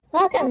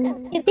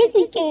Welcome to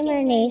Busy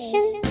Gamer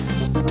Nation.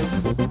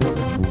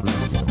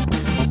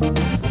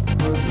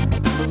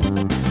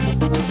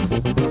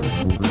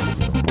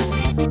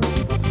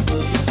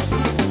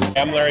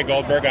 I'm Larry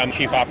Goldberg. I'm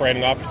Chief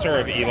Operating Officer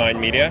of E-Line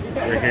Media.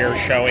 We're here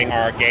showing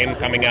our game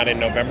coming out in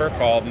November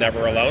called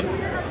Never Alone.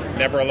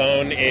 Never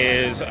Alone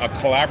is a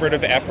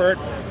collaborative effort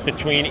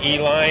between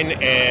E-Line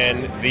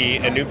and the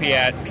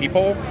Inupiat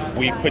people.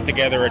 We've put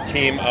together a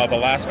team of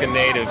Alaska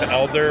Native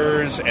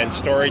elders and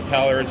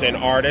storytellers and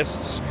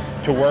artists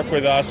to work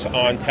with us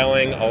on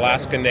telling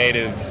Alaska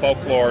Native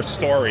folklore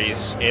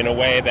stories in a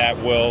way that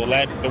will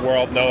let the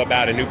world know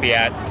about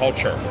Inupiat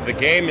culture. The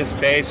game is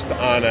based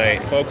on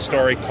a folk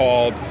story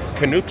called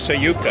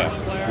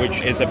Kanuksayuka,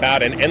 which is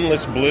about an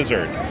endless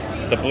blizzard.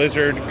 The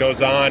blizzard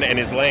goes on and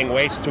is laying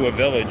waste to a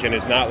village and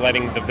is not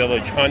letting the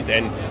village hunt,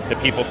 and the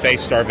people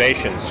face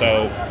starvation.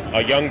 So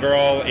a young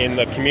girl in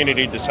the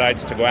community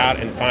decides to go out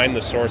and find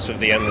the source of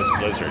the endless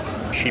blizzard.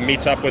 She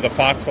meets up with a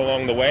fox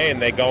along the way and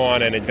they go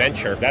on an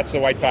adventure. That's the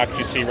white fox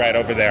you see right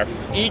over there.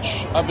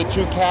 Each of the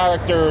two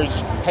characters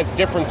has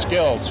different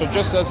skills. So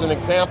just as an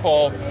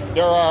example,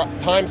 there are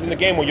times in the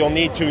game where you'll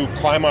need to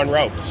climb on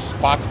ropes.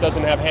 Fox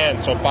doesn't have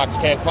hands, so Fox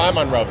can't climb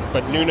on ropes,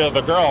 but Nuna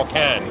the girl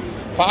can.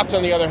 Fox,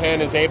 on the other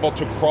hand, is able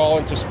to crawl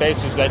into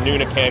spaces that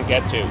Nuna can't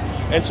get to.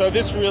 And so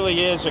this really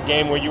is a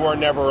game where you are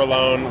never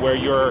alone, where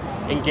you're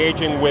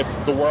engaging with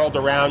the world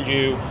around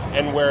you,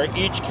 and where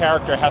each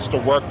character has to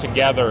work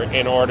together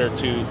in order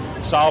to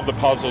solve the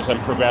puzzles and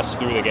progress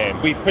through the game.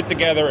 We've put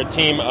together a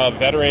team of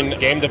veteran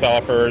game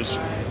developers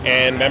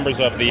and members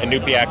of the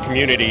Inupiat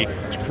community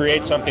to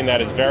create something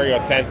that is very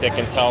authentic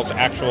and tells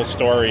actual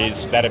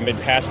stories that have been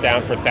passed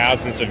down for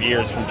thousands of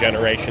years from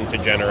generation to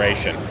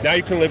generation. Now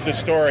you can live the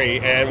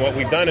story, and what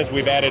we've done is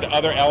we've added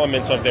other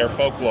elements of their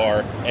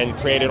folklore and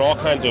created all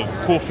kinds of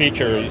cool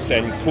features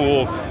and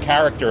cool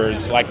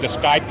characters like the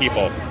Sky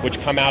People, which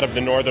come out of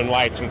the Northern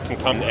Lights and can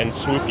come and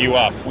swoop you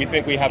up. We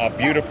think we have a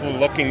beautiful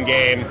looking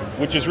game,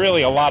 which is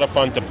really a lot of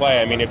fun to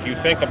play. I mean, if you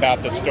think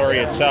about the story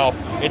itself,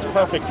 it's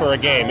perfect for a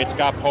game. It's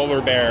got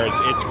polar bears,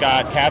 it's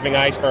got calving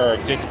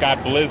icebergs, it's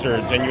got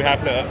blizzards, and you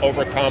have to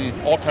overcome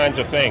all kinds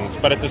of things.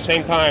 But at the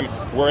same time,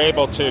 we're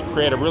able to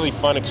create a really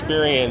fun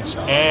experience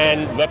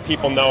and let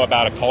people know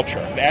about a culture.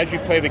 As you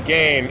play the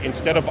game,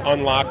 instead of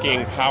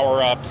unlocking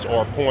power-ups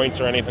or points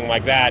or anything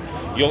like that,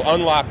 you'll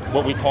unlock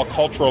what we call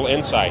cultural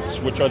insights,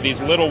 which are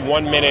these little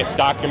 1-minute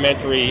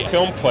documentary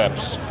film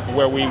clips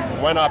where we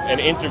went up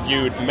and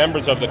interviewed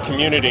members of the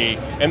community,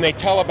 and they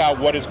tell about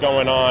what is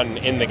going on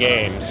in the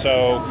game.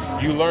 So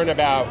you learn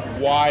about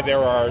why there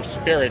are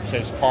spirits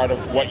as part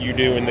of what you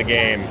do in the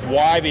game,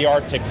 why the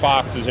Arctic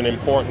fox is an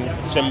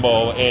important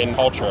symbol in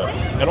culture,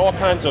 and all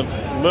kinds of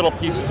little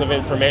pieces of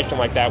information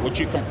like that, which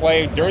you can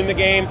play during the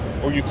game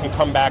or you can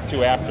come back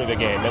to after the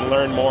game and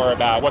learn more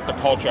about what the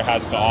culture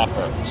has to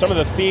offer. Some of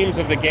the themes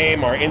of the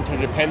game are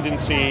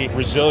interdependency,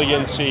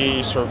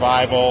 resiliency,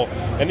 survival,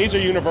 and these are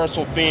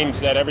universal themes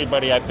that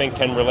everybody, I think,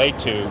 can relate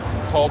to,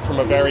 told from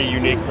a very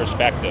unique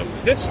perspective.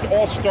 This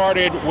all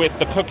started with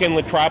the Cook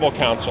Inlet Tribal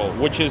Council,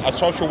 which is a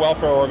social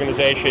welfare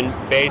organization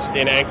based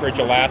in Anchorage,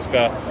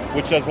 Alaska,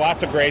 which does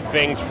lots of great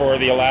things for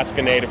the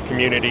Alaska Native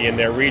community in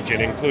their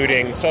region,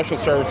 including social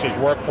services,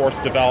 workforce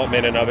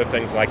development, and other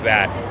things like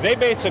that. They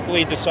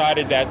basically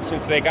decided that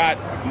since they got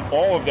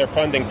all of their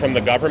funding from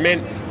the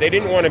government, they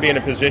didn't want to be in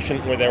a position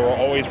where they were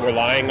always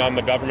relying on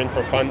the government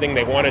for funding.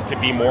 They wanted to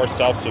be more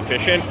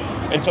self-sufficient.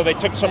 And so they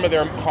took some of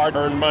their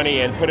hard-earned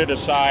money and put it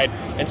aside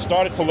and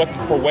started to look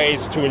for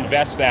ways to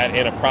invest that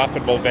in a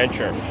profitable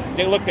venture.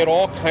 They looked at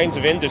all kinds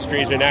of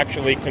industries and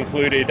actually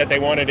concluded that they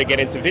wanted to get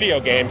into video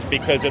games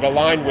because it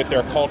aligned with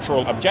their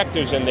cultural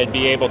objectives and they'd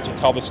be able to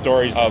tell the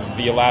stories of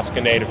the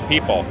Alaska Native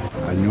people.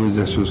 I knew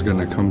this was going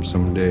to come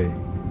someday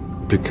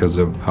because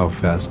of how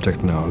fast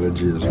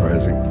technology is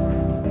rising.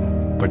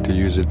 But to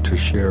use it to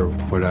share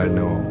what I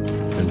know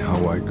and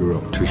how I grew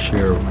up, to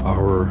share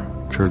our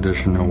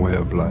traditional way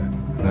of life.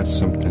 That's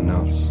something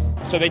else.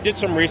 So they did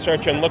some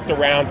research and looked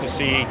around to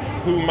see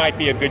who might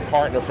be a good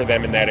partner for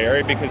them in that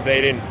area because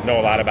they didn't know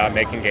a lot about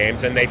making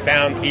games, and they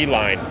found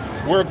E-Line.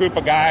 We're a group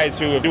of guys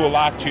who do a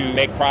lot to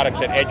make products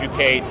that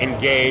educate,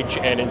 engage,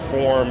 and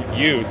inform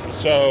youth.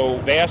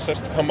 So they asked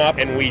us to come up,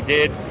 and we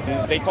did.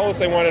 They told us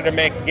they wanted to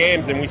make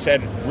games, and we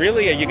said,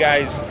 really, are you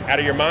guys out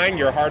of your mind?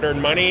 Your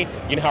hard-earned money?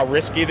 You know how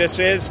risky this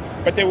is?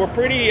 But they were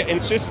pretty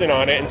insistent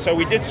on it, and so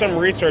we did some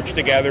research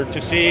together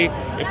to see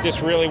if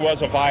this really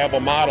was a viable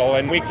model,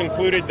 and we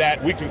concluded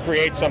that we could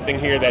create something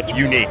here that's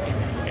unique.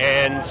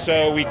 And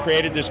so we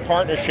created this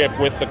partnership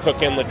with the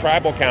Cook Inlet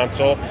Tribal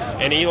Council,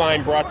 and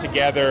E-Line brought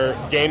together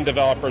game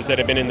developers that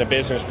have been in the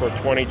business for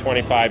 20,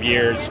 25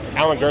 years.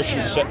 Alan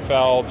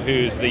Gershenfeld,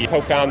 who's the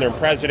co-founder and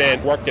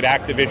president, worked at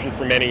Activision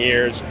for many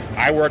years.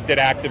 I worked at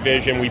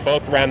Activision. We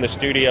both ran the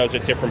studios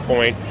at different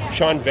points.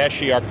 Sean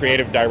Vesey, our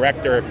creative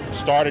director,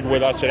 started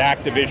with us at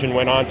Activision,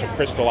 went on to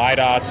Crystal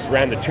Eidos,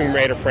 ran the Tomb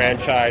Raider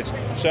franchise.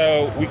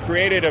 So we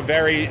created a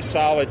very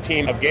solid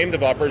team of game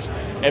developers,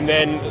 and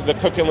then the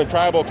Cook Inlet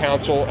Tribal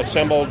Council people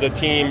assembled a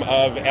team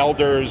of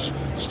elders,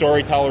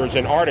 storytellers,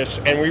 and artists,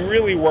 and we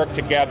really worked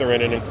together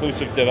in an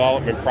inclusive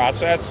development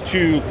process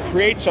to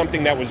create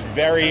something that was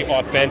very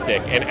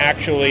authentic and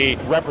actually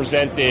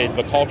represented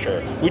the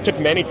culture. We took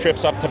many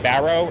trips up to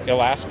Barrow,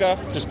 Alaska,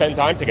 to spend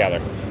time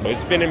together.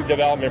 It's been in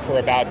development for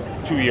about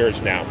 2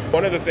 years now.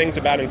 One of the things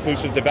about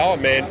inclusive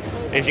development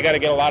is you got to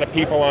get a lot of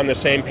people on the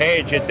same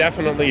page. It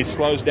definitely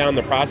slows down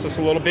the process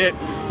a little bit,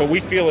 but we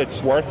feel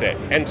it's worth it.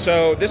 And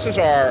so this is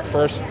our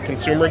first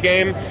consumer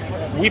game.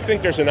 We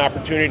think there's an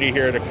opportunity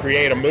here to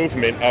create a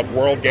movement of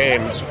world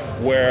games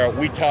where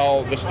we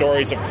tell the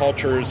stories of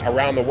cultures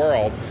around the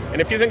world.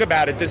 And if you think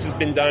about it, this has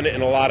been done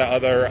in a lot of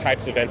other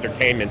types of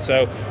entertainment.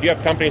 So you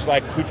have companies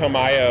like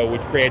Putumayo, which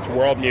creates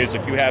world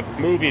music. You have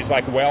movies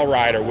like Whale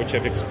Rider, which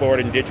have explored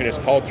indigenous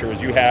cultures.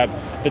 You have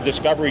the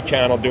Discovery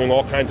Channel doing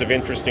all kinds of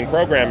interesting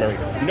programming.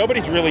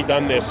 Nobody's really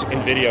done this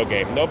in video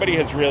game. Nobody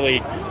has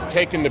really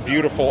taken the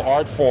beautiful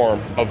art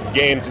form of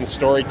games and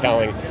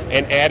storytelling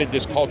and added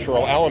this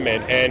cultural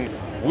element. And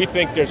we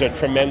think there's a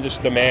tremendous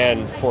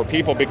demand for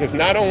people because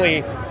not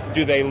only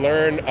do they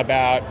learn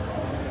about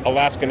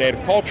Alaska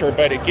Native culture,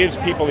 but it gives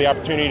people the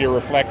opportunity to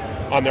reflect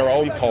on their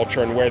own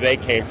culture and where they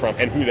came from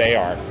and who they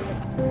are.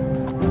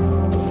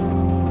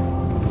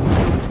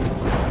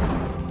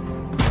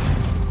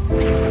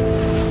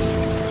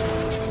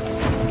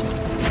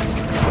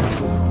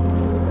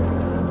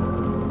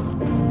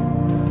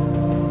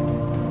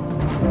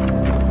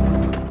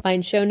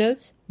 Find show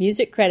notes,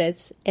 music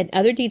credits, and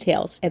other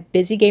details at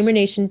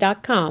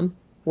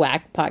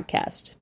busygamernation.com/WAC podcast.